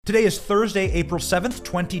Today is Thursday, April 7th,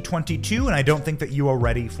 2022, and I don't think that you are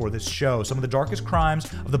ready for this show. Some of the darkest crimes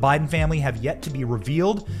of the Biden family have yet to be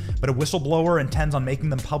revealed, but a whistleblower intends on making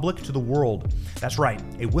them public to the world. That's right,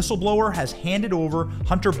 a whistleblower has handed over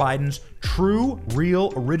Hunter Biden's true,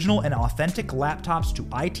 real, original, and authentic laptops to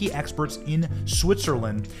IT experts in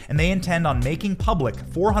Switzerland, and they intend on making public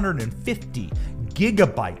 450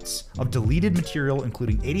 gigabytes of deleted material,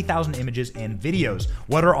 including 80,000 images and videos.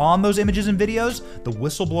 What are on those images and videos? The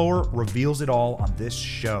whistleblower reveals it all on this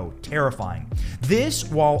show. Terrifying. This,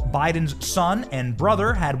 while Biden's son and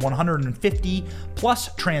brother had 150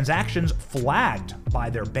 plus transactions flagged by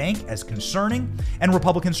their bank as concerning, and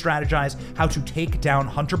Republicans strategize how to take down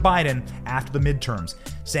Hunter Biden after the midterms,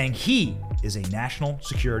 saying he is a national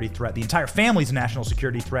security threat. The entire family's a national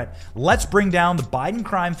security threat. Let's bring down the Biden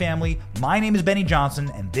crime family. My name is Benny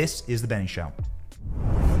Johnson, and this is The Benny Show.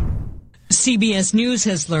 CBS News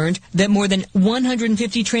has learned that more than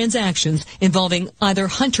 150 transactions involving either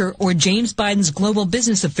Hunter or James Biden's global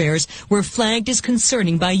business affairs were flagged as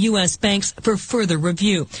concerning by U.S. banks for further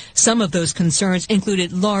review. Some of those concerns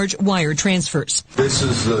included large wire transfers. This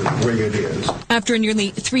is the way it is. After a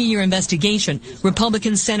nearly 3-year investigation,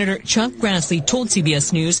 Republican Senator Chuck Grassley told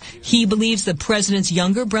CBS News he believes the president's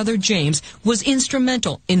younger brother James was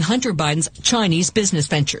instrumental in Hunter Biden's Chinese business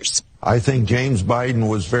ventures. I think James Biden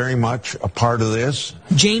was very much a part of this.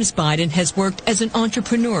 James Biden has worked as an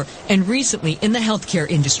entrepreneur and recently in the healthcare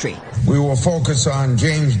industry. We will focus on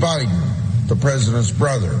James Biden, the president's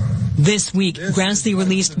brother. This week, Grassley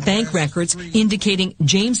released bank records indicating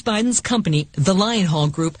James Biden's company, the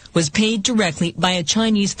Lionhall Group, was paid directly by a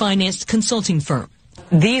Chinese finance consulting firm.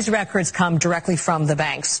 These records come directly from the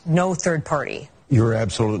banks, no third party. You're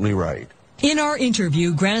absolutely right. In our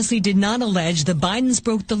interview, Grassley did not allege the Bidens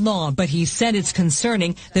broke the law, but he said it's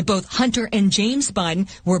concerning that both Hunter and James Biden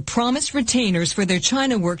were promised retainers for their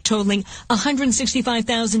China work totaling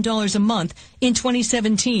 $165,000 a month in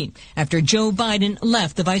 2017 after Joe Biden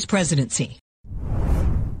left the vice presidency.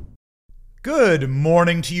 Good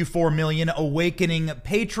morning to you 4 million awakening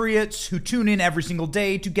patriots who tune in every single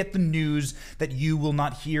day to get the news that you will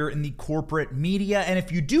not hear in the corporate media. And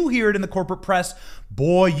if you do hear it in the corporate press,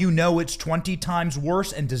 boy, you know it's 20 times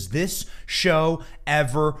worse. And does this show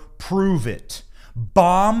ever prove it?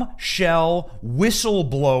 Bombshell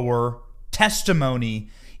whistleblower testimony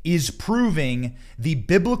is proving the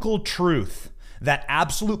biblical truth that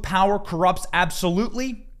absolute power corrupts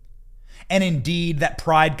absolutely, and indeed, that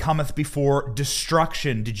pride cometh before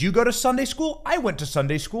destruction. Did you go to Sunday school? I went to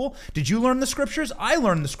Sunday school. Did you learn the scriptures? I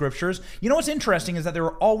learned the scriptures. You know what's interesting is that there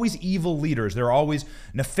are always evil leaders. There are always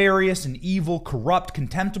nefarious and evil, corrupt,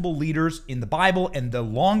 contemptible leaders in the Bible, and the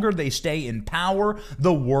longer they stay in power,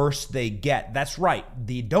 the worse they get. That's right.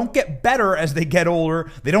 They don't get better as they get older.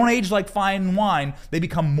 They don't age like fine wine. They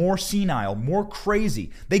become more senile, more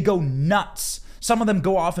crazy. They go nuts. Some of them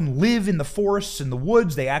go off and live in the forests and the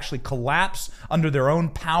woods. They actually collapse under their own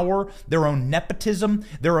power, their own nepotism,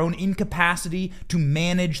 their own incapacity to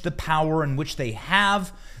manage the power in which they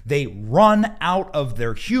have. They run out of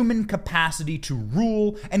their human capacity to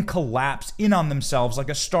rule and collapse in on themselves like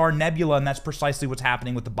a star nebula, and that's precisely what's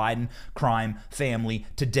happening with the Biden crime family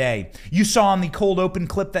today. You saw in the cold open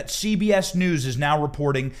clip that CBS News is now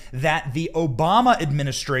reporting that the Obama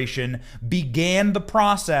administration began the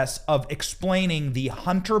process of explaining the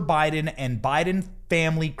Hunter Biden and Biden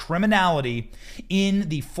family criminality in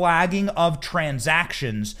the flagging of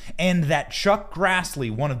transactions, and that Chuck Grassley,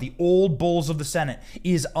 one of the old bulls of the Senate,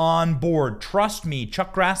 is on board. Trust me,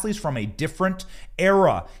 Chuck Grassley's from a different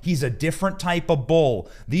era. He's a different type of bull.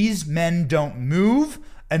 These men don't move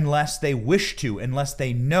unless they wish to, unless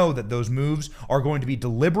they know that those moves are going to be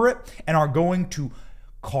deliberate and are going to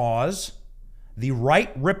cause the right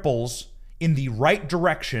ripples in the right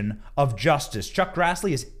direction of justice. Chuck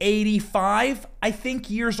Grassley is 85, I think,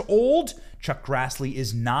 years old. Chuck Grassley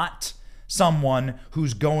is not someone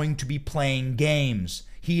who's going to be playing games.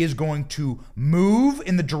 He is going to move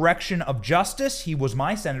in the direction of justice. He was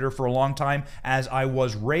my senator for a long time, as I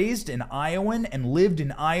was raised an Iowan and lived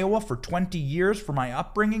in Iowa for 20 years for my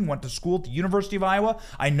upbringing, went to school at the University of Iowa.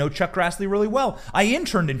 I know Chuck Grassley really well. I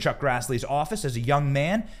interned in Chuck Grassley's office as a young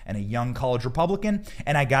man and a young college Republican,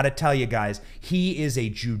 and I gotta tell you guys, he is a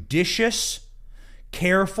judicious,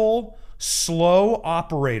 careful, slow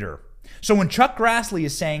operator. So when Chuck Grassley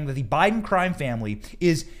is saying that the Biden crime family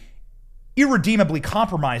is irredeemably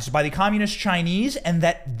compromised by the communist Chinese and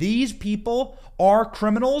that these people are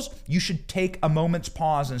criminals, you should take a moment's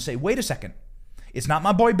pause and say, wait a second, it's not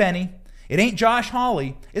my boy Benny, it ain't Josh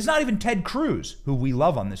Hawley, it's not even Ted Cruz, who we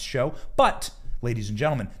love on this show, but, ladies and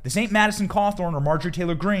gentlemen, this ain't Madison Cawthorn or Marjorie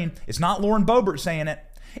Taylor Greene, it's not Lauren Boebert saying it,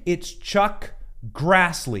 It's Chuck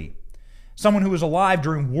Grassley, someone who was alive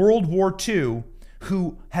during World War II,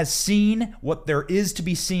 who has seen what there is to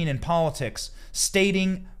be seen in politics,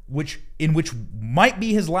 stating which might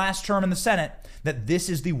be his last term in the Senate, that this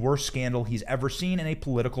is the worst scandal he's ever seen in a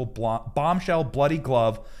political bombshell, bloody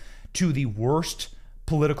glove, to the worst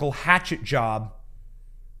political hatchet job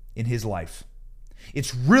in his life.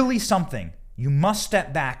 It's really something. You must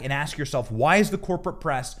step back and ask yourself, why is the corporate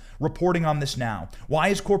press reporting on this now? Why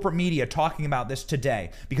is corporate media talking about this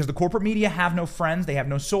today? Because the corporate media have no friends, they have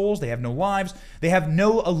no souls, they have no lives, they have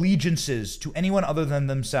no allegiances to anyone other than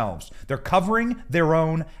themselves. They're covering their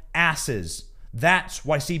own asses. That's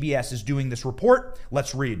why CBS is doing this report.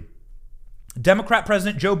 Let's read. Democrat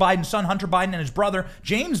President Joe Biden's son, Hunter Biden, and his brother,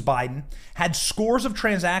 James Biden, had scores of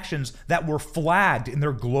transactions that were flagged in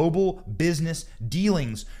their global business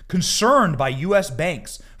dealings, concerned by U.S.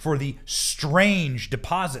 banks for the strange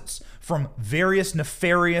deposits from various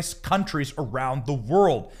nefarious countries around the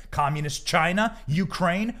world. Communist China,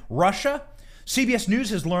 Ukraine, Russia. CBS News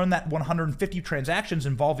has learned that 150 transactions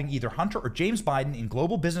involving either Hunter or James Biden in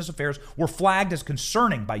global business affairs were flagged as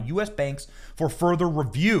concerning by U.S. banks for further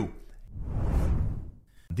review.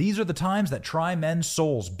 These are the times that try men's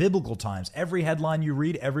souls, biblical times. Every headline you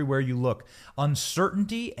read, everywhere you look.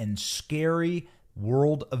 Uncertainty and scary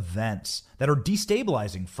world events that are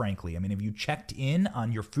destabilizing, frankly. I mean, have you checked in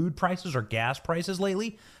on your food prices or gas prices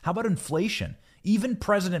lately? How about inflation? Even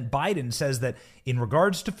President Biden says that in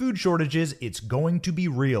regards to food shortages, it's going to be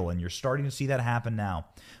real, and you're starting to see that happen now.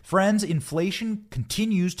 Friends, inflation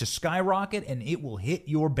continues to skyrocket, and it will hit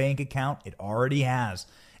your bank account. It already has.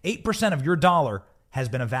 8% of your dollar has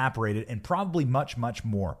been evaporated, and probably much, much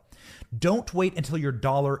more. Don't wait until your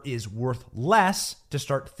dollar is worth less to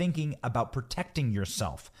start thinking about protecting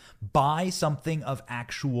yourself. Buy something of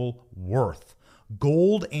actual worth.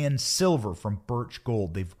 Gold and silver from Birch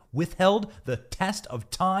Gold. They've withheld the test of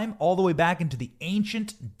time all the way back into the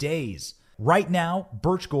ancient days. Right now,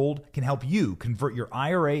 Birch Gold can help you convert your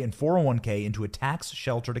IRA and 401k into a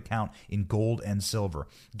tax-sheltered account in gold and silver.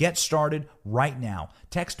 Get started right now.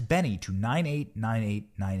 Text Benny to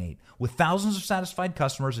 989898. With thousands of satisfied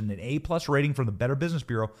customers and an A-plus rating from the Better Business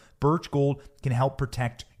Bureau, Birch Gold can help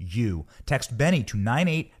protect you. Text Benny to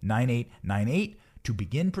 989898 to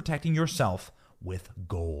begin protecting yourself with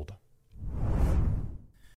gold.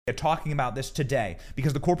 Talking about this today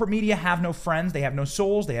because the corporate media have no friends, they have no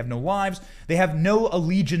souls, they have no lives, they have no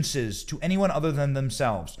allegiances to anyone other than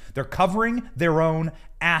themselves. They're covering their own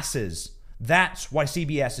asses. That's why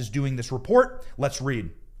CBS is doing this report. Let's read.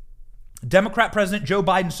 Democrat President Joe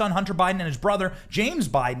Biden's son, Hunter Biden, and his brother, James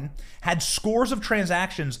Biden, had scores of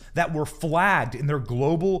transactions that were flagged in their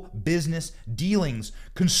global business dealings,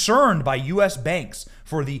 concerned by U.S. banks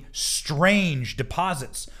for the strange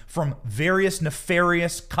deposits from various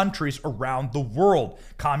nefarious countries around the world.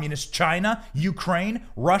 Communist China, Ukraine,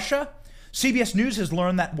 Russia. CBS News has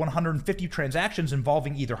learned that 150 transactions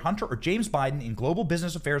involving either Hunter or James Biden in global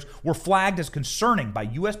business affairs were flagged as concerning by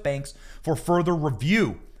U.S. banks for further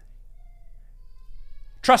review.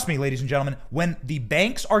 Trust me, ladies and gentlemen, when the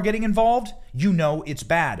banks are getting involved, you know it's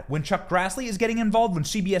bad. When Chuck Grassley is getting involved, when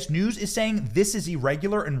CBS News is saying this is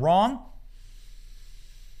irregular and wrong,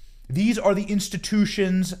 these are the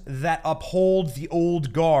institutions that uphold the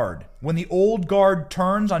old guard. When the old guard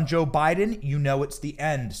turns on Joe Biden, you know it's the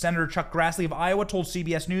end. Senator Chuck Grassley of Iowa told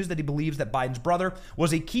CBS News that he believes that Biden's brother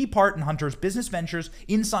was a key part in Hunter's business ventures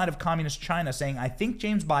inside of communist China, saying, "I think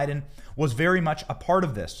James Biden was very much a part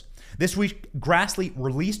of this." This week, Grassley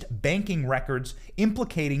released banking records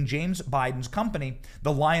implicating James Biden's company,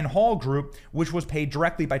 the Lion Hall Group, which was paid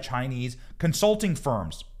directly by Chinese consulting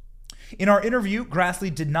firms. In our interview,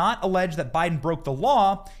 Grassley did not allege that Biden broke the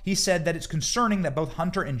law. He said that it's concerning that both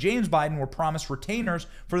Hunter and James Biden were promised retainers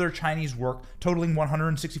for their Chinese work, totaling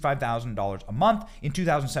 $165,000 a month. In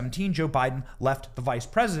 2017, Joe Biden left the vice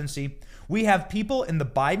presidency. We have people in the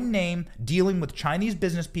Biden name dealing with Chinese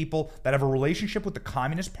business people that have a relationship with the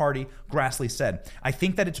Communist Party, Grassley said. I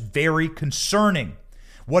think that it's very concerning.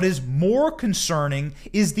 What is more concerning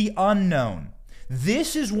is the unknown.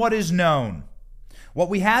 This is what is known. What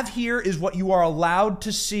we have here is what you are allowed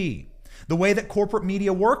to see. The way that corporate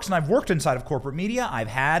media works, and I've worked inside of corporate media. I've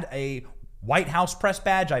had a White House press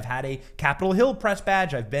badge. I've had a Capitol Hill press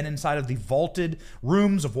badge. I've been inside of the vaulted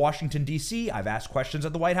rooms of Washington, D.C. I've asked questions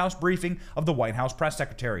at the White House briefing of the White House press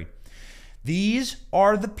secretary. These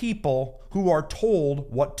are the people who are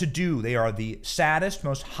told what to do. They are the saddest,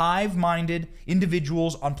 most hive-minded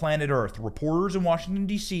individuals on planet Earth. Reporters in Washington,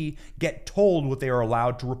 D.C. get told what they are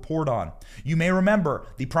allowed to report on. You may remember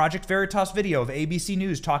the Project Veritas video of ABC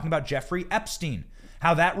News talking about Jeffrey Epstein,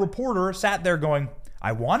 how that reporter sat there going,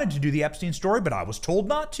 I wanted to do the Epstein story, but I was told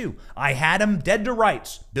not to. I had him dead to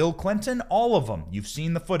rights. Bill Clinton, all of them. You've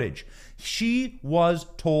seen the footage. She was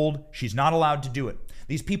told she's not allowed to do it.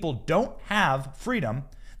 These people don't have freedom.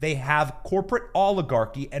 They have corporate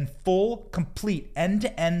oligarchy and full, complete,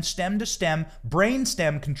 end-to-end, stem-to-stem,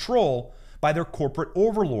 brain-stem control by their corporate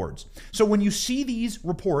overlords. So when you see these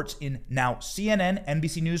reports in now CNN,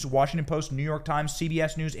 NBC News, Washington Post, New York Times,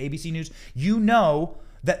 CBS News, ABC News, you know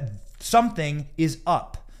that something is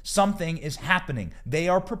up. Something is happening. They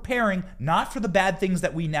are preparing not for the bad things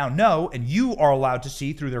that we now know and you are allowed to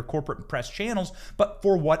see through their corporate press channels, but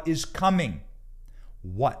for what is coming.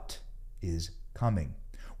 What is coming?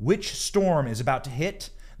 Which storm is about to hit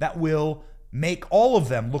that will make all of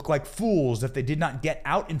them look like fools if they did not get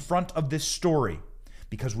out in front of this story?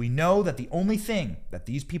 Because we know that the only thing that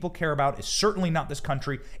these people care about is certainly not this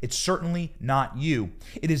country. It's certainly not you.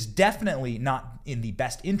 It is definitely not in the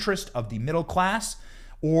best interest of the middle class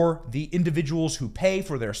or the individuals who pay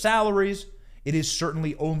for their salaries. It is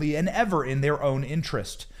certainly only and ever in their own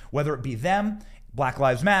interest, whether it be them, Black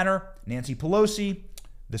Lives Matter, Nancy Pelosi,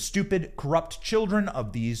 the stupid, corrupt children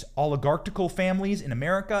of these oligarchical families in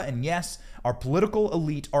America. And yes, our political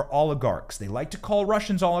elite are oligarchs. They like to call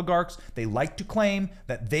Russians oligarchs. They like to claim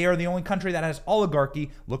that they are the only country that has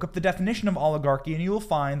oligarchy. Look up the definition of oligarchy and you will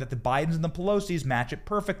find that the Bidens and the Pelosi's match it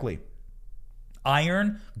perfectly.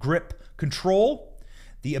 Iron grip control,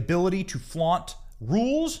 the ability to flaunt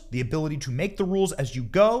rules, the ability to make the rules as you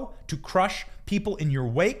go, to crush people in your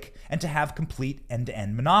wake, and to have complete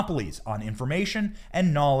end-to-end monopolies on information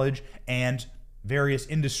and knowledge and various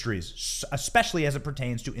industries, especially as it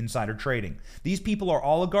pertains to insider trading. These people are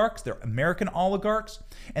oligarchs, they're American oligarchs,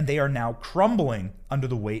 and they are now crumbling under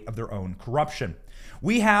the weight of their own corruption.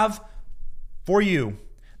 We have, for you,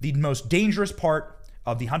 the most dangerous part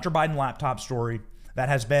of the Hunter Biden laptop story that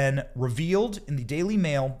has been revealed in the Daily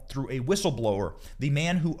Mail through a whistleblower, the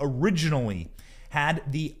man who originally had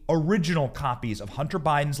the original copies of Hunter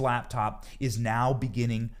Biden's laptop is now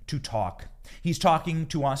beginning to talk. He's talking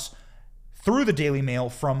to us through the Daily Mail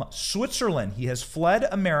from Switzerland. He has fled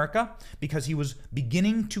America because he was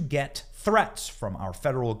beginning to get threats from our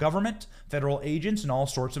federal government, federal agents, and all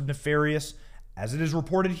sorts of nefarious, as it is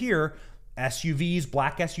reported here, SUVs,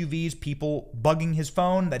 black SUVs, people bugging his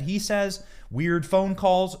phone that he says, weird phone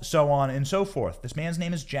calls, so on and so forth. This man's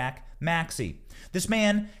name is Jack Maxey. This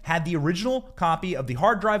man had the original copy of the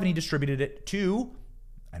hard drive and he distributed it to,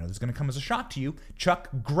 I know this is going to come as a shock to you, Chuck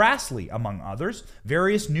Grassley, among others,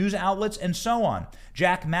 various news outlets, and so on.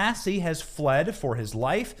 Jack Maxey has fled for his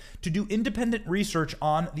life to do independent research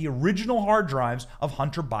on the original hard drives of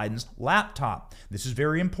Hunter Biden's laptop. This is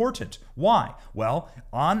very important. Why? Well,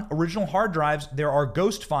 on original hard drives, there are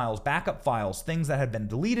ghost files, backup files, things that have been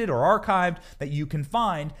deleted or archived that you can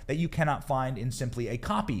find that you cannot find in simply a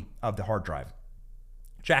copy of the hard drive.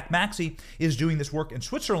 Jack Maxey is doing this work in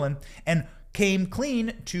Switzerland and came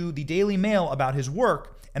clean to the Daily Mail about his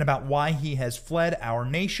work and about why he has fled our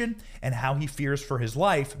nation and how he fears for his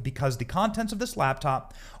life because the contents of this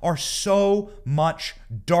laptop are so much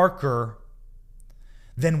darker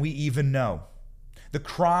than we even know. The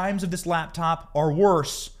crimes of this laptop are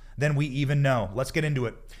worse than we even know. Let's get into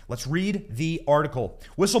it. Let's read the article.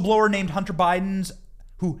 Whistleblower named whistleblower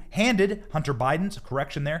who handed Hunter Biden's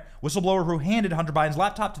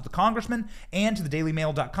laptop to the congressman and to the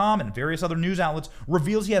dailymail.com and various other news outlets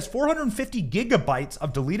reveals he has 450 gigabytes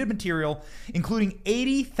of deleted material, including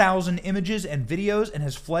 80,000 images and videos, and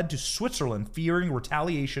has fled to Switzerland fearing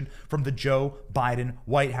retaliation from the Joe Biden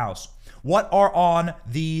White House. What are on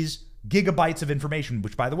these gigabytes of information?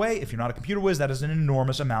 Which, by the way, if you're not a computer whiz, that is an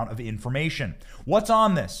enormous amount of information. What's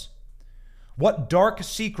on this? What dark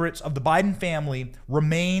secrets of the Biden family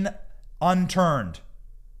remain unturned?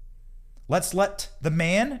 Let's let the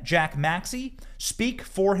man, Jack Maxey, speak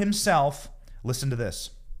for himself. Listen to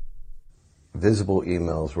this. Visible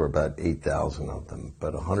emails were about 8,000 of them,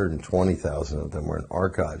 but 120,000 of them were in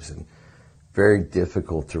archives and very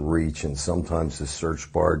difficult to reach, and sometimes the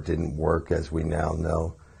search bar didn't work, as we now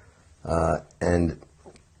know. And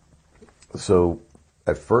so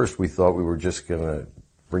at first we thought we were just going to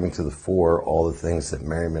bring to the fore all the things that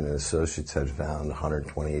Merriman and Associates had found,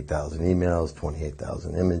 128,000 emails,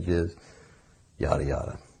 28,000 images, yada,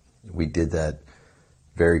 yada. We did that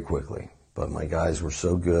very quickly, but my guys were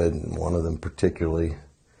so good, and one of them particularly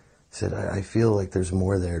said, I feel like there's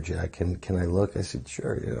more there, Jack. Can I look? I said,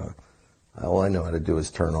 sure, you know. All I know how to do is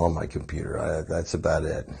turn on my computer. That's about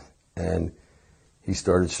it. And he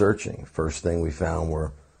started searching. First thing we found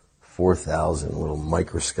were 4,000 little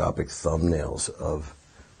microscopic thumbnails of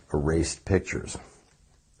erased pictures.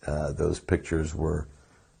 Those pictures were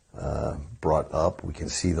brought up. We can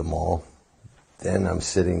see them all. Then I'm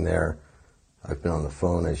sitting there. I've been on the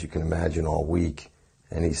phone, as you can imagine, all week.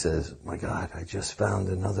 And he says, my God, I just found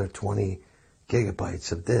another 20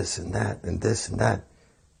 gigabytes of this and that and this and that.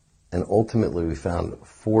 And ultimately we found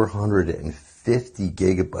 450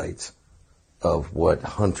 gigabytes of what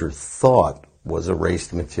Hunter thought was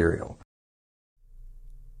erased material.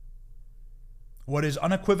 What is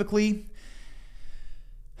unequivocally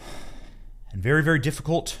and very, very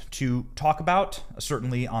difficult to talk about,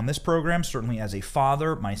 certainly on this program, certainly as a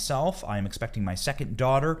father myself. I am expecting my second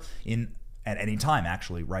daughter at any time,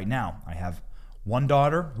 actually, right now. I have one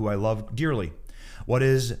daughter who I love dearly. What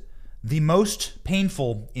is the most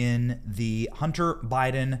painful in the Hunter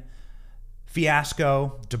Biden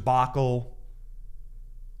fiasco, debacle,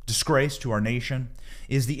 disgrace to our nation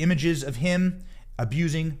is the images of him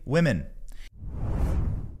abusing women.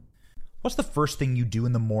 What's the first thing you do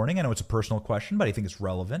in the morning? I know it's a personal question, but I think it's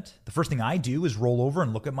relevant. The first thing I do is roll over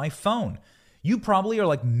and look at my phone. You probably are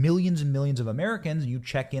like millions and millions of Americans, and you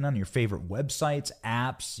check in on your favorite websites,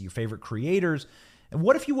 apps, your favorite creators. And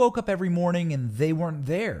what if you woke up every morning and they weren't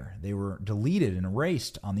there? They were deleted and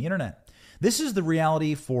erased on the internet. This is the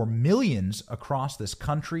reality for millions across this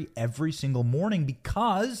country every single morning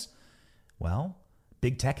because, well,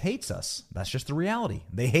 big tech hates us. That's just the reality.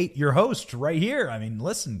 They hate your host right here. I mean,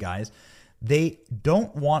 listen, guys, they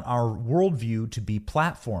don't want our worldview to be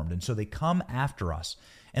platformed, and so they come after us.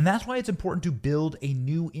 And that's why it's important to build a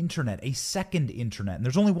new internet, a second internet. And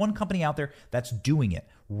there's only one company out there that's doing it,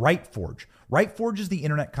 RightForge. RightForge is the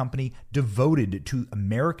internet company devoted to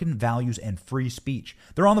American values and free speech.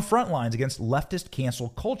 They're on the front lines against leftist cancel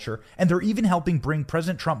culture, and they're even helping bring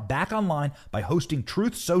President Trump back online by hosting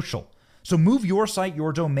Truth Social. So move your site,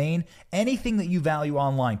 your domain, anything that you value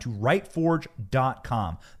online to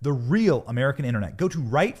rightforge.com, the real American internet. Go to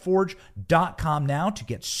rightforge.com now to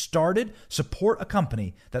get started. Support a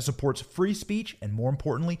company that supports free speech and, more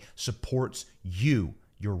importantly, supports you,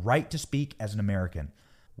 your right to speak as an American.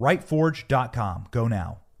 Rightforge.com. Go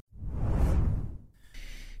now.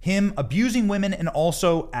 Him abusing women, and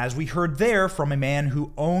also, as we heard there, from a man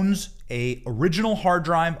who owns a original hard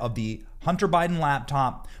drive of the Hunter Biden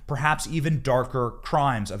laptop, perhaps even darker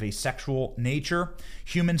crimes of a sexual nature,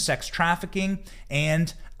 human sex trafficking,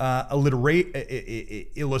 and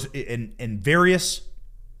various,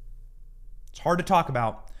 it's hard to talk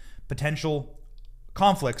about, potential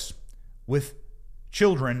conflicts with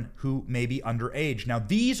children who may be underage. Now,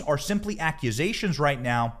 these are simply accusations right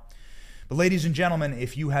now. But ladies and gentlemen,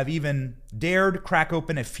 if you have even dared crack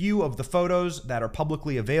open a few of the photos that are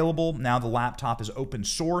publicly available, now the laptop is open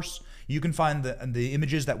source. You can find the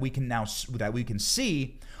images that we can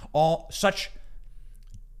see, all such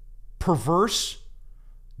perverse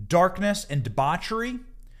darkness and debauchery.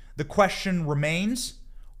 The question remains,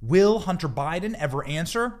 will Hunter Biden ever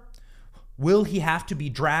answer? Will he have to be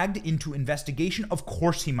dragged into investigation? Of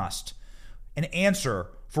course he must. An answer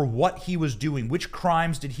for what he was doing. Which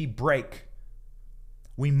crimes did he break?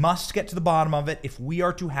 We must get to the bottom of it if we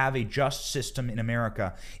are to have a just system in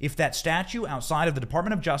America. If that statue outside of the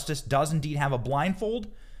Department of Justice does indeed have a blindfold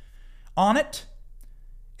on it,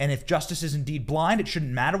 and if justice is indeed blind, it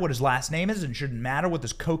shouldn't matter what his last name is, and it shouldn't matter what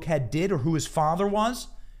this cokehead did or who his father was.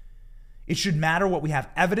 It should matter what we have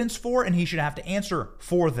evidence for, and he should have to answer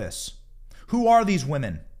for this. Who are these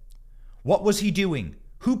women? What was he doing?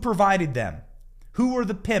 Who provided them? Who were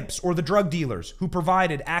the pimps or the drug dealers who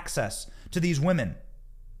provided access to these women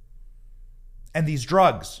and these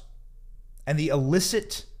drugs and the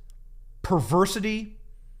illicit perversity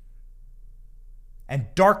and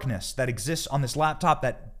darkness that exists on this laptop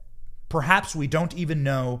that perhaps we don't even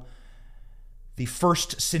know the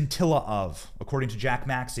first scintilla of, according to Jack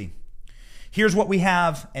Maxey? Here's what we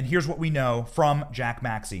have, and here's what we know from Jack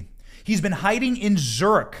Maxey. He's been hiding in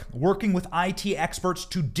Zurich, working with IT experts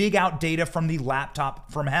to dig out data from the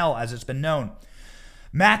laptop from hell, as it's been known.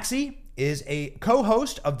 Maxey is a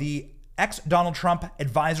co-host of the ex-Donald Trump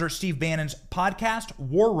advisor Steve Bannon's podcast,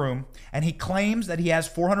 War Room, and he claims that he has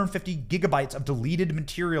 450 gigabytes of deleted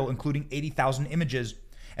material, including 80,000 images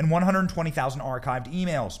and 120,000 archived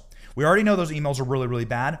emails. We already know those emails are really, really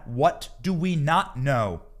bad. What do we not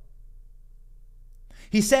know?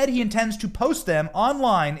 He said he intends to post them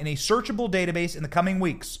online in a searchable database in the coming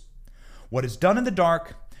weeks. What is done in the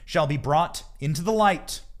dark shall be brought into the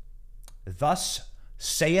light. Thus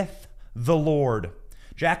saith the Lord.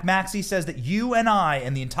 Jack Maxey says that you and I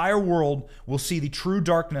and the entire world will see the true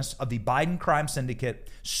darkness of the Biden crime syndicate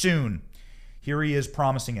soon. Here he is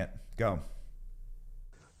promising it. Go.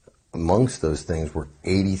 Amongst those things were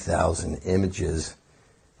 80,000 images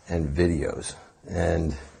and videos.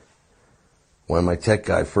 And When my tech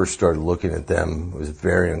guy first started looking at them, it was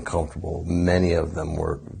very uncomfortable. Many of them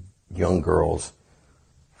were young girls,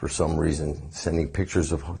 for some reason, sending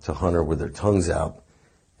pictures to Hunter with their tongues out.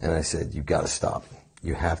 And I said, you've got to stop.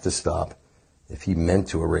 You have to stop. If he meant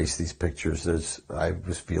to erase these pictures, I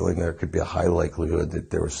was feeling there could be a high likelihood that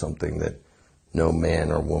there was something that no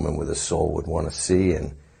man or woman with a soul would want to see,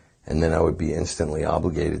 and then I would be instantly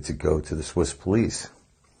obligated to go to the Swiss police.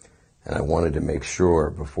 And I wanted to make sure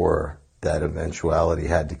before that eventuality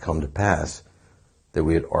had to come to pass that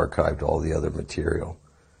we had archived all the other material.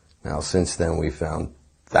 Now, since then, we found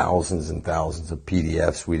thousands and thousands of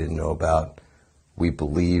PDFs we didn't know about. We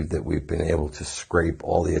believe that we've been able to scrape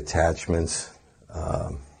all the attachments.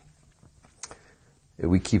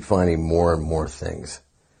 We keep finding more and more things.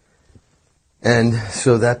 And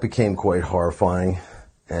so that became quite horrifying.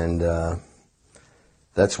 And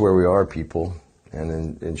that's where we are, people.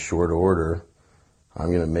 And in short order, I'm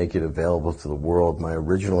going to make it available to the world. My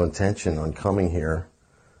original intention on coming here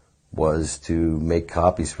was to make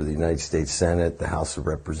copies for the United States Senate, the House of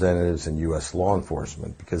Representatives, and U.S. law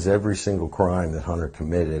enforcement, because every single crime that Hunter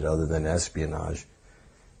committed, other than espionage,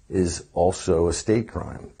 is also a state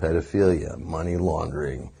crime. Pedophilia, money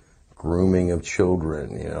laundering, grooming of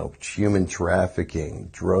children, human trafficking,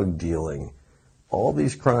 drug dealing. All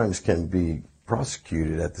these crimes can be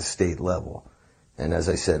prosecuted at the state level. And as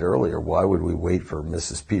I said earlier, why would we wait for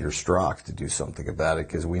Mrs. Peter Strzok to do something about it?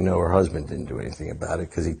 Because we know her husband didn't do anything about it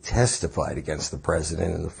because he testified against the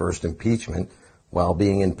president in the first impeachment while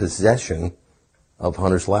being in possession of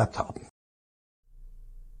Hunter's laptop.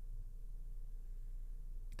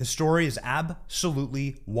 The story is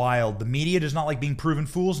absolutely wild. The media does not like being proven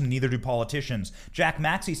fools, and neither do politicians. Jack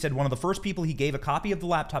Maxey said one of the first people he gave a copy of the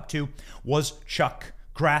laptop to was Chuck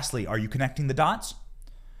Grassley. Are you connecting the dots?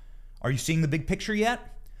 Are you seeing the big picture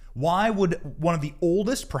yet? Why would one of the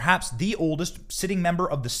oldest, perhaps the oldest, sitting member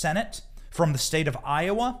of the Senate from the state of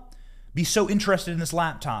Iowa be so interested in this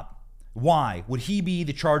laptop? Why would he be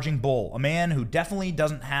the charging bull? A man who definitely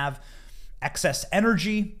doesn't have excess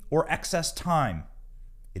energy or excess time.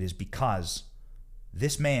 It is because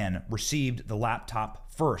this man received the laptop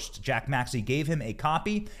first. Jack Maxey gave him a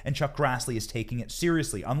copy, and Chuck Grassley is taking it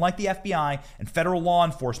seriously. Unlike the FBI and federal law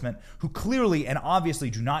enforcement, who clearly and obviously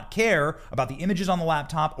do not care about the images on the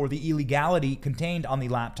laptop or the illegality contained on the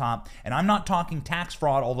laptop. And I'm not talking tax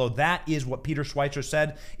fraud, although that is what Peter Schweitzer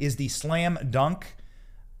said is the slam dunk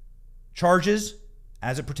charges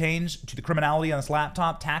as it pertains to the criminality on this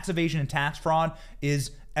laptop. Tax evasion and tax fraud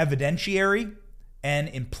is evidentiary and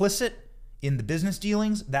implicit in the business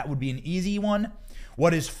dealings. That would be an easy one.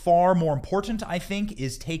 What is far more important, I think,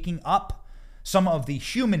 is taking up some of the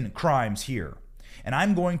human crimes here. And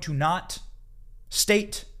I'm going to not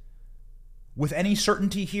state with any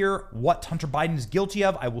certainty here what Hunter Biden is guilty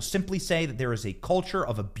of. I will simply say that there is a culture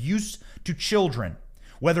of abuse to children,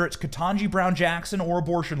 whether it's Ketanji Brown Jackson or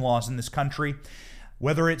abortion laws in this country,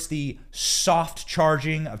 whether it's the soft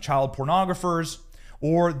charging of child pornographers,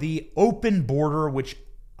 or the open border, which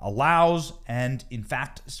allows and, in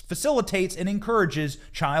fact, facilitates and encourages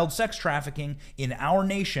child sex trafficking in our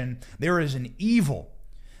nation. There is an evil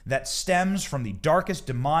that stems from the darkest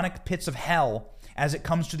demonic pits of hell as it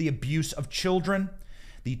comes to the abuse of children,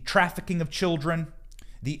 the trafficking of children,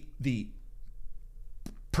 the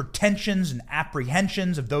pretensions and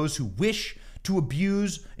apprehensions of those who wish to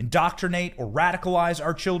abuse, indoctrinate, or radicalize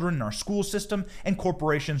our children in our school system, and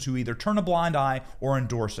corporations who either turn a blind eye or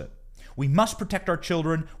endorse it. We must protect our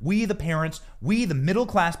children. We, the parents, we, the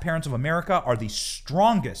middle-class parents of America, are the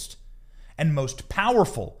strongest and most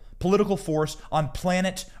powerful political force on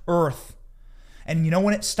planet Earth. And you know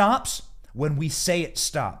when it stops? When we say it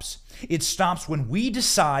stops. It stops when we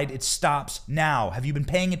decide it stops now. Have you been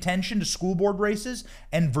paying attention to school board races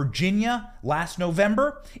and Virginia last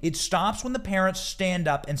November? It stops when the parents stand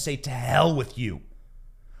up and say, to hell with you.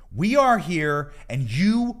 We are here and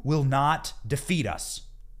you will not defeat us.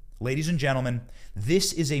 Ladies and gentlemen,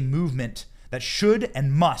 this is a movement that should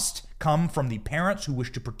and must come from the parents who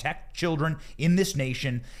wish to protect children in this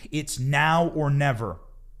nation. It's now or never.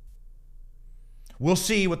 We'll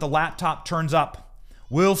see what the laptop turns up.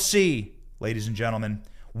 We'll see, ladies and gentlemen,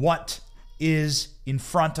 what is in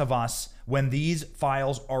front of us when these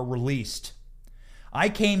files are released. I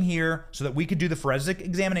came here so that we could do the forensic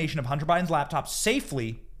examination of Hunter Biden's laptop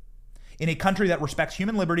safely in a country that respects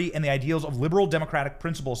human liberty and the ideals of liberal democratic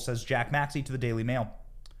principles, says Jack Maxey to the Daily Mail.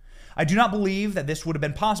 I do not believe that this would have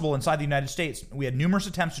been possible inside the United States. We had numerous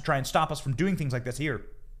attempts to try and stop us from doing things like this here.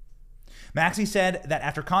 Maxey said that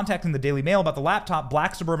after contacting the Daily Mail about the laptop,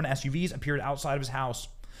 black suburban SUVs appeared outside of his house.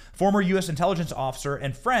 Former U.S. intelligence officer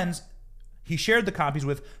and friends he shared the copies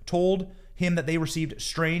with told him that they received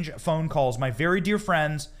strange phone calls. My very dear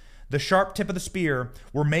friends, the sharp tip of the spear,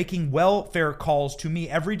 were making welfare calls to me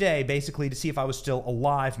every day, basically to see if I was still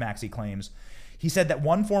alive, Maxey claims. He said that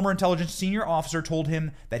one former intelligence senior officer told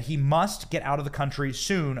him that he must get out of the country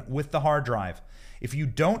soon with the hard drive. If you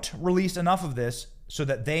don't release enough of this so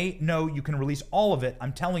that they know you can release all of it,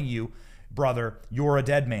 I'm telling you, brother, you're a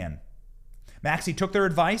dead man. Maxey took their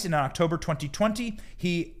advice, and in October 2020,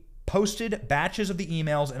 he posted batches of the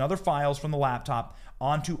emails and other files from the laptop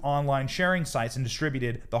onto online sharing sites and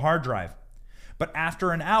distributed the hard drive. But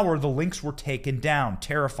after an hour, the links were taken down.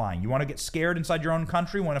 Terrifying. You want to get scared inside your own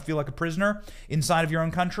country? Want to feel like a prisoner inside of your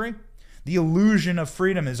own country? The illusion of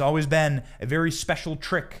freedom has always been a very special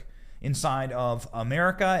trick inside of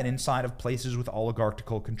America and inside of places with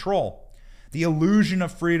oligarchical control. The illusion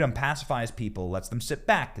of freedom pacifies people, lets them sit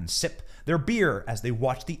back and sip their beer as they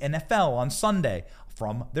watch the NFL on Sunday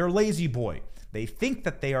from their lazy boy. They think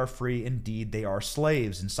that they are free. Indeed, they are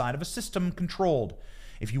slaves inside of a system controlled.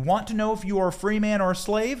 If you want to know if you are a free man or a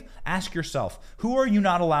slave, ask yourself, who are you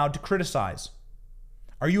not allowed to criticize?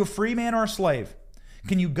 Are you a free man or a slave?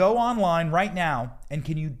 Can you go online right now and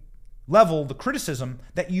can you level the criticism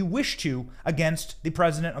that you wish to against the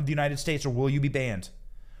President of the United States, or will you be banned?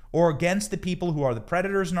 Or against the people who are the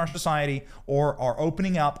predators in our society, or are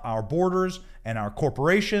opening up our borders and our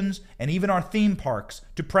corporations and even our theme parks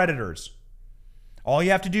to predators? All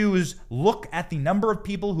you have to do is look at the number of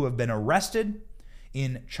people who have been arrested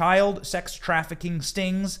in child sex trafficking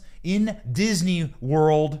stings in Disney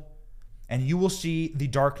World, and you will see the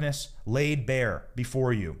darkness laid bare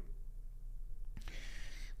before you.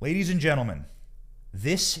 Ladies and gentlemen,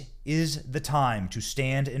 this is the time to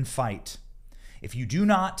stand and fight. If you do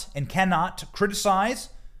not and cannot criticize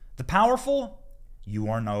the powerful, you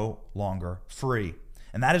are no longer free.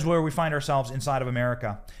 And that is where we find ourselves inside of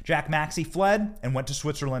America. Jack Maxey fled and went to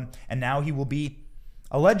Switzerland, and now he will be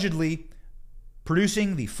allegedly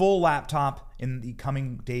producing the full laptop in the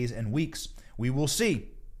coming days and weeks. We will see.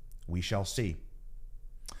 We shall see.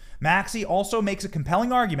 Maxey also makes a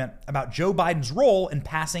compelling argument about Joe Biden's role in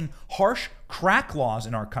passing harsh crack laws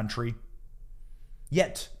in our country.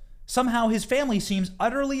 Yet, somehow his family seems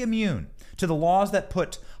utterly immune to the laws that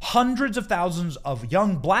put hundreds of thousands of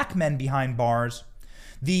young black men behind bars.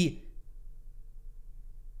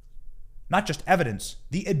 Not just evidence,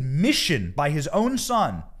 the admission by his own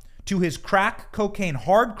son to his crack cocaine,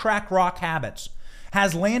 hard crack rock habits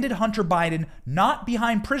has landed Hunter Biden not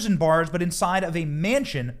behind prison bars, but inside of a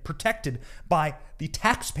mansion protected by the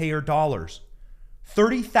taxpayer dollars.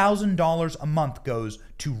 $30,000 a month goes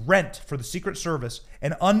to rent for the Secret Service,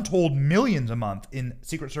 and untold millions a month in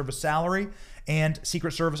Secret Service salary and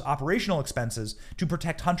Secret Service operational expenses to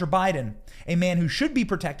protect Hunter Biden, a man who should be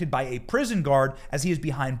protected by a prison guard as he is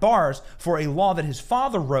behind bars for a law that his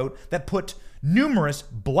father wrote that put numerous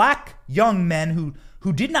black young men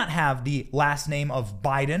who did not have the last name of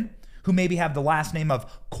Biden, who maybe have the last name of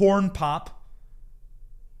Corn Pop,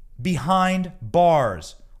 behind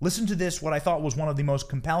bars. Listen to this, what I thought was one of the most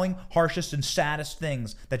compelling, harshest, and saddest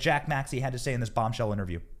things that Jack Maxey had to say in this bombshell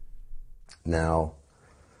interview. Now,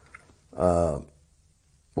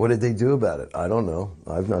 what did they do about it? I don't know.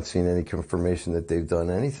 I've not seen any confirmation that they've done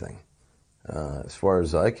anything. As far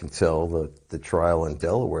as I can tell, the trial in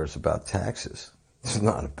Delaware is about taxes. It's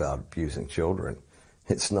not about abusing children.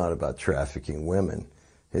 It's not about trafficking women.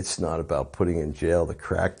 It's not about putting in jail the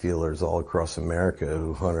crack dealers all across America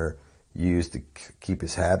who Hunter used to keep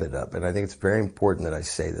his habit up. And I think it's very important that I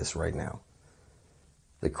say this right now.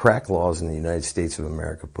 The crack laws in the United States of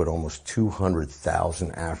America put almost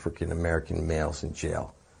 200,000 African American males in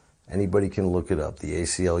jail. Anybody can look it up. The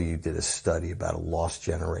ACLU did a study about a lost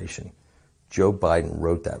generation. Joe Biden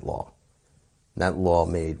wrote that law. That law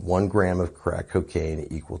made 1 gram of crack cocaine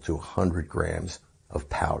equal to 100 grams of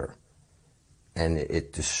powder. And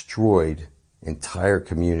it destroyed entire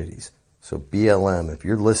communities. So BLM, if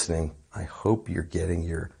you're listening, I hope you're getting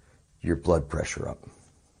your blood pressure up,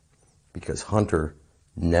 because Hunter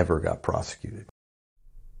never got prosecuted.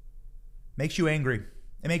 Makes you angry.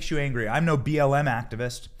 It makes you angry. I'm no BLM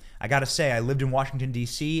activist. I got to say, I lived in Washington,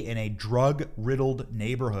 D.C. in a drug-riddled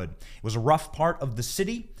neighborhood. It was a rough part of the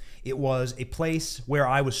city. It was a place where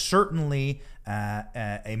I was certainly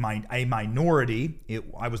a minority.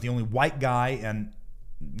 I was the only white guy, and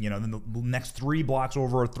then the next 3 blocks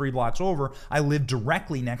over or 3 blocks over, I lived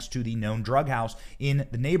directly next to the known drug house in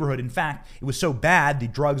the neighborhood. In fact, it was so bad, the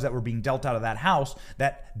drugs that were being dealt out of that house,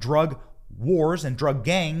 that drug wars and drug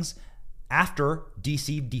gangs after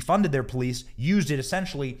DC defunded their police, used it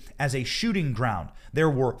essentially as a shooting ground. There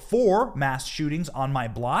were 4 mass shootings on my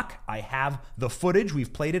block. I have the footage.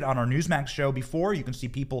 We've played it on our Newsmax show before. You can see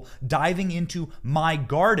people diving into my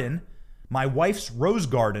garden, my wife's rose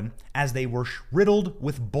garden, as they were riddled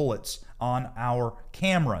with bullets on our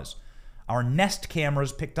cameras. Our Nest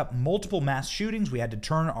cameras picked up multiple mass shootings. We had to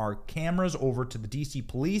turn our cameras over to the DC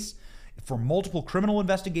police for multiple criminal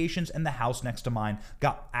investigations, and the house next to mine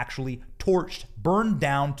got actually torched, burned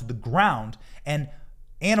down to the ground, and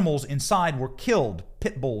animals inside were killed,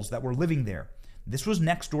 pit bulls that were living there. This was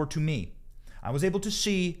next door to me. I was able to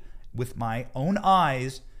see with my own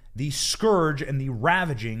eyes the scourge and the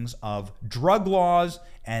ravagings of drug laws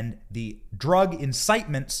and the drug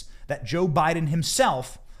incitements that Joe Biden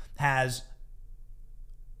himself has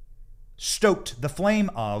stoked the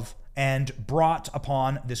flame of and brought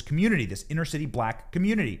upon this community, this inner city black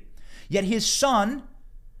community. Yet his son,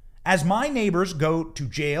 as my neighbors go to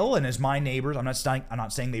jail, and as my neighbors, I'm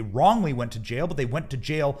not saying they wrongly went to jail, but they went to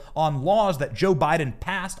jail on laws that Joe Biden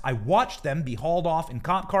passed. I watched them be hauled off in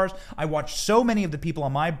cop cars. I watched so many of the people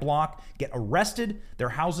on my block get arrested, their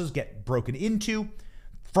houses get broken into,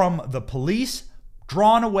 from the police,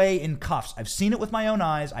 drawn away in cuffs. I've seen it with my own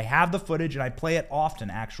eyes. I have the footage, and I play it often,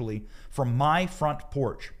 actually, from my front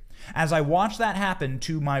porch. As I watched that happen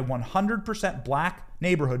to my 100% black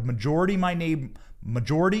neighborhood, majority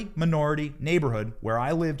minority neighborhood where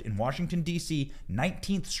I lived in Washington, D.C.,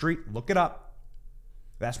 19th Street, look it up.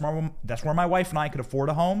 That's where my wife and I could afford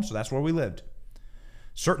a home, so that's where we lived.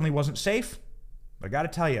 Certainly wasn't safe, but I got to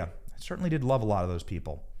tell you, I certainly did love a lot of those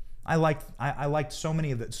people. I liked so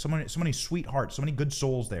many sweethearts, so many good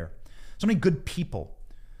souls there, so many good people.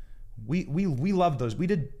 We loved those. We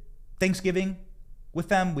did Thanksgiving with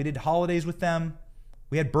them. We did holidays with them.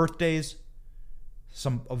 We had birthdays.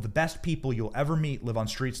 Some of the best people you'll ever meet live on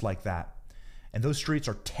streets like that. And those streets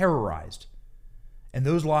are terrorized. And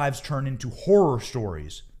those lives turn into horror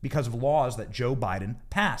stories because of laws that Joe Biden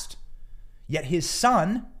passed. Yet his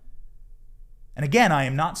son, and again, I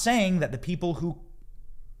am not saying that the people who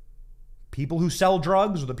sell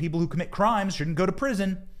drugs or the people who commit crimes shouldn't go to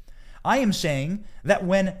prison. I am saying that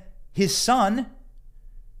when his son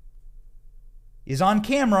is on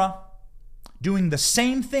camera doing the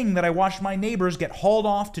same thing that I watched my neighbors get hauled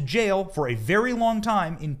off to jail for a very long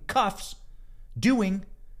time in cuffs doing,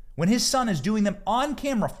 when his son is doing them on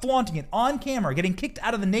camera, flaunting it on camera, getting kicked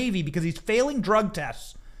out of the Navy because he's failing drug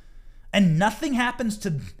tests, and nothing happens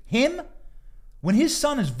to him, when his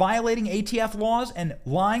son is violating ATF laws and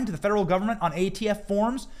lying to the federal government on ATF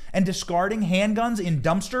forms and discarding handguns in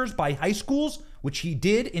dumpsters by high schools, which he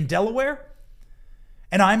did in Delaware,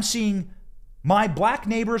 and I'm seeing my black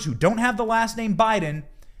neighbors who don't have the last name Biden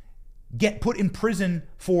get put in prison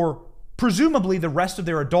for presumably the rest of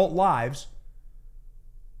their adult lives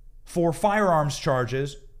for firearms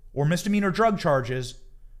charges or misdemeanor drug charges,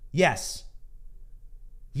 yes,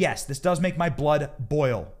 this does make my blood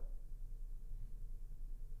boil.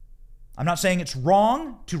 I'm not saying it's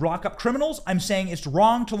wrong to lock up criminals. I'm saying it's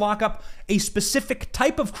wrong to lock up a specific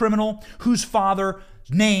type of criminal whose father's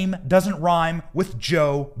name doesn't rhyme with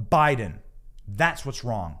Joe Biden. That's what's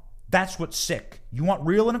wrong. That's what's sick. You want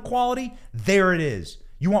real inequality? There it is.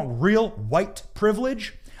 You want real white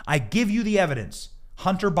privilege? I give you the evidence.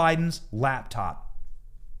 Hunter Biden's laptop.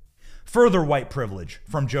 Further white privilege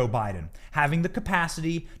from Joe Biden, having the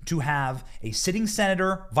capacity to have a sitting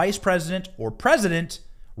senator, vice president, or president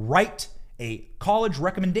write a college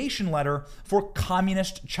recommendation letter for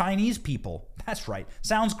communist Chinese people. That's right.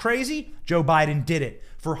 Sounds crazy? Joe Biden did it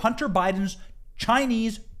for Hunter Biden's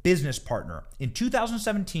Chinese business partner. In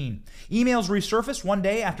 2017, emails resurfaced one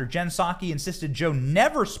day after Jen Psaki insisted Joe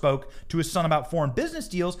never spoke to his son about foreign business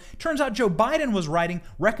deals. Turns out Joe Biden was writing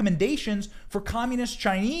recommendations for communist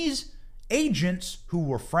Chinese agents who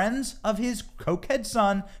were friends of his cokehead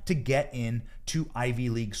son to get into Ivy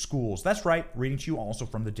League schools. That's right, reading to you also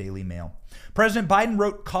from the Daily Mail. President Biden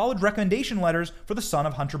wrote college recommendation letters for the son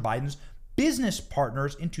of Hunter Biden's business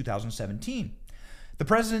partners in 2017. The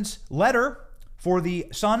president's letter for the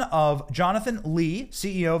son of Jonathan Li,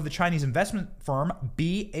 CEO of the Chinese investment firm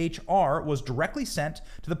BHR, was directly sent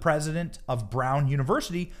to the president of Brown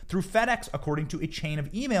University through FedEx, according to a chain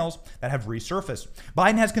of emails that have resurfaced.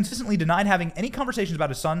 Biden has consistently denied having any conversations about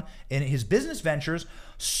his son and his business ventures,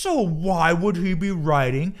 so why would he be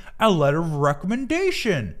writing a letter of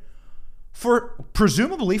recommendation for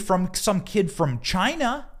presumably from some kid from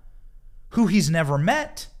China who he's never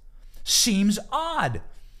met? Seems odd.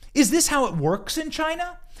 Is this how it works in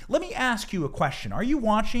China? Let me ask you a question. Are you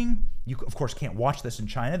watching? You, of course, can't watch this in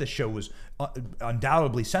China. The show was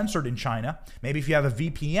undoubtedly censored in China. Maybe if you have a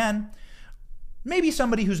VPN. maybe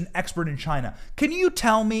somebody who's an expert in China, can you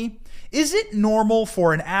tell me, is it normal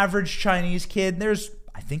for an average Chinese kid?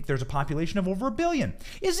 I think there's a population of over 1 billion.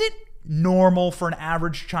 Is it normal for an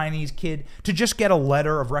average Chinese kid to just get a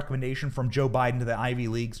letter of recommendation from Joe Biden to the Ivy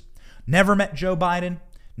Leagues? Never met Joe Biden,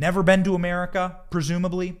 never been to America,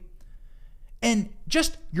 presumably. And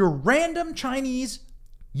just your random Chinese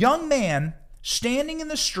young man standing in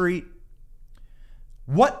the street,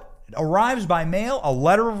 what arrives by mail? A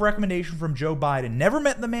letter of recommendation from Joe Biden. Never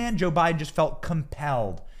met the man. Joe Biden just felt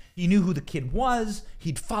compelled. He knew who the kid was.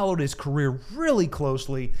 He'd followed his career really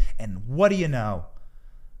closely. And what do you know?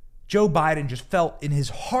 Joe Biden just felt in his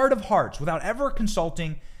heart of hearts, without ever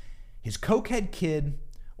consulting his cokehead kid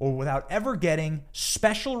or without ever getting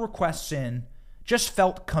special requests in, just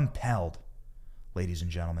felt compelled. Ladies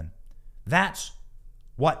and gentlemen, that's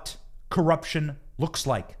what corruption looks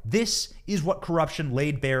like. This is what corruption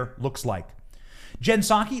laid bare looks like. Jen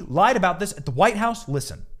Psaki lied about this at the White House.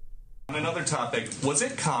 Listen. On another topic, was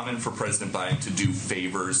it common for President Biden to do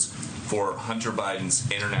favors for Hunter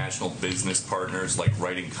Biden's international business partners, like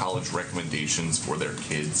writing college recommendations for their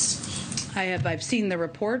kids? I've seen the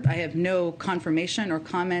report. I have no confirmation or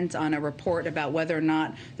comment on a report about whether or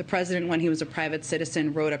not the president, when he was a private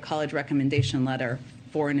citizen, wrote a college recommendation letter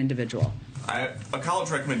for an individual. A college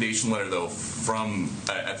recommendation letter, though, from,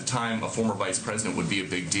 at the time, a former vice president would be a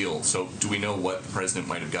big deal. So do we know what the president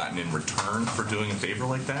might have gotten in return for doing a favor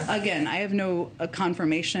like that? Again, I have no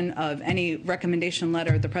confirmation of any recommendation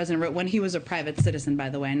letter the president wrote when he was a private citizen, by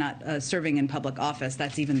the way, not serving in public office.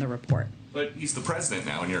 That's even the report. But he's the president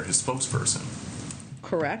now, and you're his spokesperson.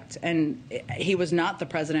 Correct. And he was not the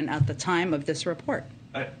president at the time of this report.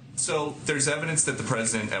 So there's evidence that the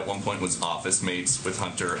president at one point was office mates with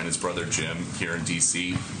Hunter and his brother Jim here in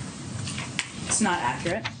D.C. It's not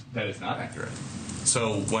accurate. That is not accurate.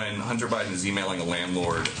 So when Hunter Biden is emailing a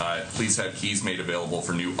landlord, please have keys made available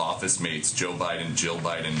for new office mates, Joe Biden, Jill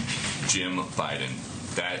Biden, Jim Biden,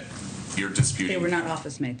 that you're disputing. They were not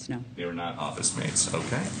office mates, no. They were not office mates.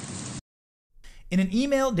 Okay. In an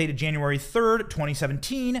email dated January 3rd,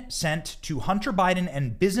 2017, sent to Hunter Biden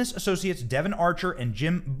and business associates Devin Archer and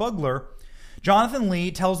Jim Bugler, Jonathan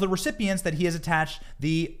Lee tells the recipients that he has attached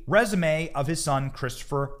the resume of his son,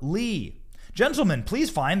 Christopher Lee. Gentlemen, please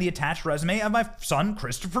find the attached resume of my son,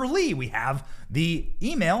 Christopher Lee. We have the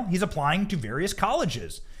email. He's applying to various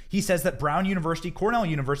colleges. He says that Brown University, Cornell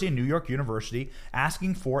University, and New York University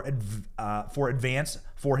asking for advance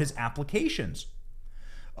for his applications.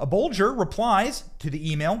 A Bolger replies to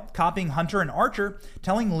the email, copying Hunter and Archer,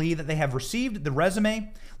 telling Lee that they have received the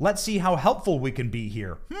resume. Let's see how helpful we can be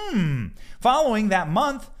here. Following that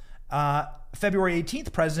month, February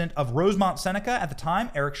 18th, president of Rosemont Seneca at the time,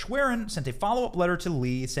 Eric Schwerin, sent a follow-up letter to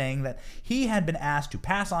Lee saying that he had been asked to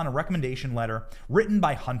pass on a recommendation letter written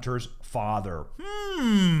by Hunter's father.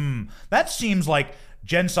 That seems like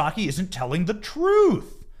Jen Psaki isn't telling the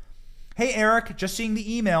truth. Hey, Eric, just seeing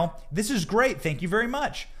the email. This is great. Thank you very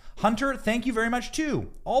much. Hunter, thank you very much,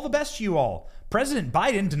 too. All the best to you all. President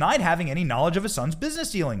Biden denied having any knowledge of his son's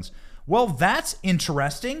business dealings. Well, that's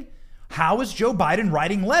interesting. How is Joe Biden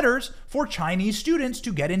writing letters for Chinese students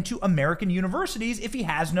to get into American universities if he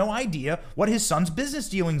has no idea what his son's business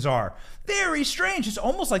dealings are? Very strange. It's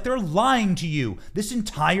almost like they're lying to you this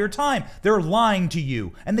entire time. They're lying to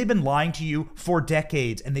you, and they've been lying to you for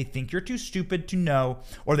decades, and they think you're too stupid to know,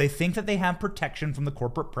 or they think that they have protection from the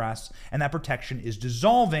corporate press, and that protection is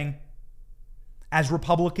dissolving as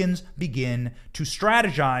Republicans begin to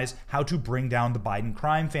strategize how to bring down the Biden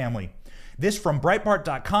crime family. This from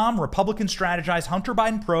Breitbart.com. Republicans strategize Hunter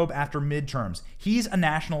Biden probe after midterms. He's a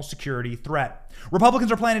national security threat.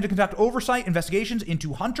 Republicans are planning to conduct oversight investigations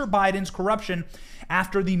into Hunter Biden's corruption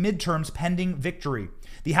after the midterms pending victory.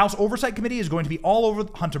 The House Oversight Committee is going to be all over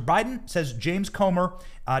Hunter Biden, says James Comer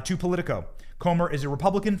to Politico. Comer is a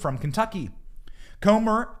Republican from Kentucky.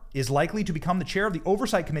 Comer is likely to become the chair of the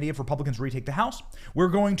Oversight Committee if Republicans retake the House. We're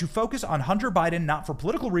going to focus on Hunter Biden not for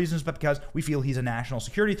political reasons, but because we feel he's a national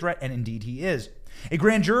security threat, and indeed he is. A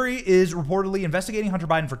grand jury is reportedly investigating Hunter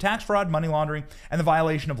Biden for tax fraud, money laundering, and the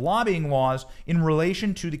violation of lobbying laws in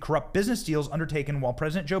relation to the corrupt business deals undertaken while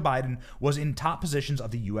President Joe Biden was in top positions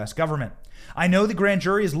of the U.S. government. I know the grand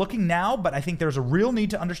jury is looking now, but I think there's a real need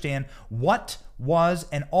to understand what was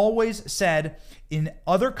and always said in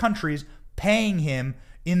other countries paying him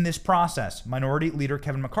in this process, Minority Leader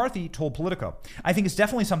Kevin McCarthy told Politico. I think it's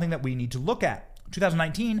definitely something that we need to look at.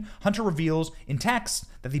 2019, Hunter reveals in text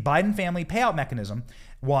that the Biden family payout mechanism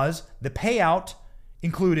was the payout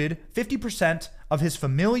included 50% of his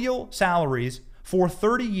familial salaries for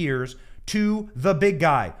 30 years to the big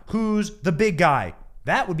guy. Who's the big guy?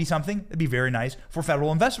 That would be something that'd be very nice for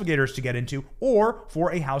federal investigators to get into or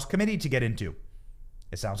for a House committee to get into.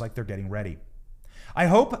 It sounds like they're getting ready. I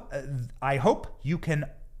hope you can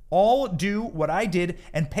all do what I did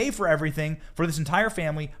and pay for everything for this entire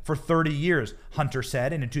family for 30 years, Hunter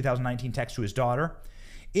said in a 2019 text to his daughter.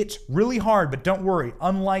 It's really hard, but don't worry.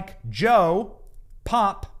 Unlike Joe,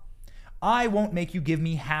 Pop, I won't make you give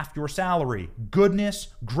me half your salary. Goodness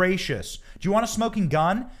gracious. Do you want a smoking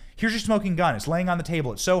gun? Here's your smoking gun. It's laying on the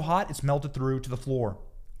table. It's so hot, it's melted through to the floor.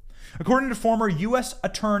 According to former U.S.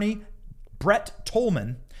 Attorney Brett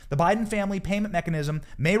Tolman, the Biden family payment mechanism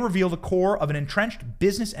may reveal the core of an entrenched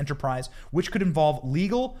business enterprise, which could involve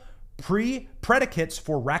legal predicates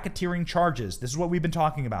for racketeering charges. This is what we've been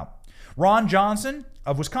talking about. Ron Johnson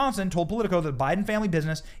of Wisconsin told Politico that the Biden family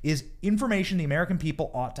business is information the American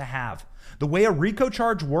people ought to have. The way a RICO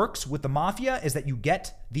charge works with the mafia is that you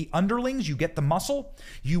get the underlings, you get the muscle,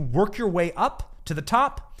 you work your way up to the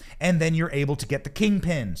top, and then you're able to get the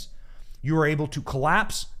kingpins. You are able to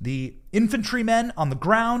collapse the infantrymen on the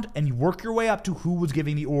ground, and you work your way up to who was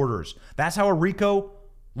giving the orders. That's how a RICO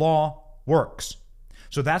law works.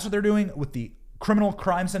 So that's what they're doing with the criminal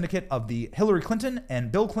crime syndicate of the Hillary Clinton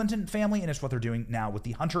and Bill Clinton family, and it's what they're doing now with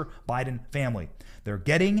the Hunter Biden family. They're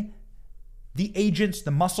getting the agents,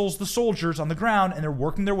 the muscles, the soldiers on the ground, and they're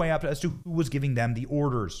working their way up as to who was giving them the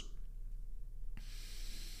orders.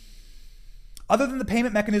 Other than the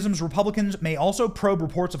payment mechanisms, Republicans may also probe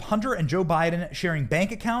reports of Hunter and Joe Biden sharing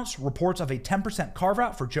bank accounts, reports of a 10%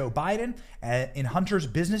 carve-out for Joe Biden in Hunter's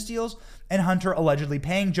business deals, and Hunter allegedly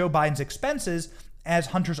paying Joe Biden's expenses as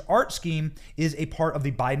Hunter's art scheme is a part of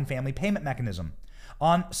the Biden family payment mechanism.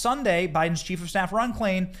 On Sunday, Biden's chief of staff, Ron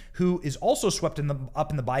Klain, who is also swept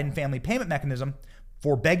up in the Biden family payment mechanism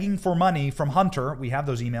for begging for money from Hunter, we have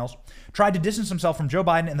those emails, tried to distance himself from Joe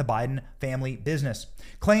Biden and the Biden family business.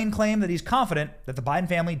 Klain claimed that he's confident that the Biden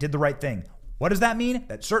family did the right thing. What does that mean?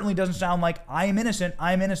 That certainly doesn't sound like I am innocent,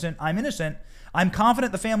 I'm innocent, I'm innocent. I'm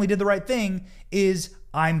confident the family did the right thing is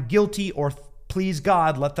I'm guilty, or please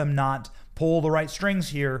God, let them not pull the right strings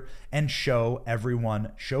here and show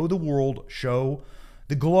everyone, show the world, show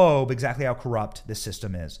the globe exactly how corrupt this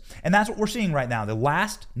system is. And that's what we're seeing right now. The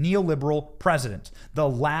last neoliberal president, the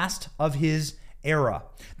last of his era,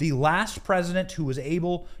 the last president who was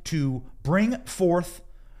able to bring forth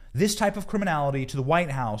this type of criminality to the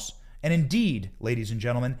White House. And indeed, ladies and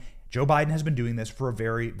gentlemen, Joe Biden has been doing this for a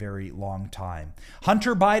very, very long time.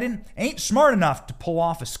 Hunter Biden ain't smart enough to pull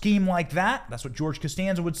off a scheme like that. That's what George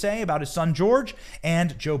Costanza would say about his son George,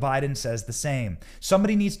 and Joe Biden says the same.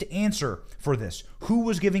 Somebody needs to answer for this. Who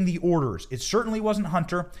was giving the orders? It certainly wasn't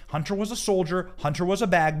Hunter. Hunter was a soldier. Hunter was a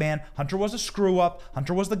bagman. Hunter was a screw-up.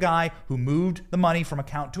 Hunter was the guy who moved the money from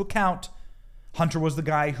account to account. Hunter was the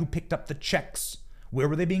guy who picked up the checks. Where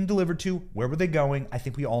were they being delivered to? Where were they going? I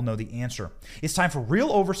think we all know the answer. It's time for real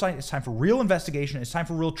oversight. It's time for real investigation. It's time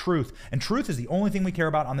for real truth. And truth is the only thing we care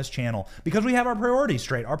about on this channel because we have our priorities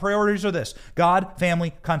straight. Our priorities are this: God,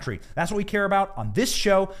 family, country. That's what we care about on this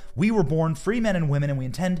show. We were born free men and women, and we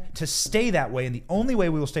intend to stay that way. And the only way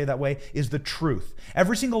we will stay that way is the truth.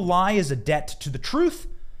 Every single lie is a debt to the truth.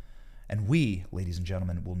 And we, ladies and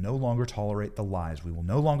gentlemen, will no longer tolerate the lies. We will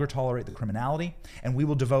no longer tolerate the criminality, and we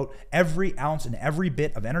will devote every ounce and every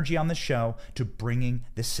bit of energy on this show to bringing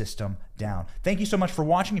this system down. Thank you so much for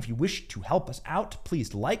watching. If you wish to help us out,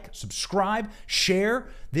 please like, subscribe, share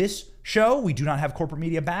this show. We do not have corporate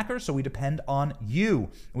media backers, so we depend on you.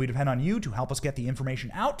 We depend on you to help us get the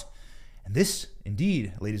information out. And this,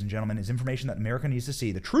 indeed, ladies and gentlemen, is information that America needs to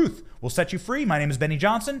see. The truth will set you free. My name is Benny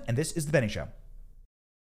Johnson, and this is The Benny Show.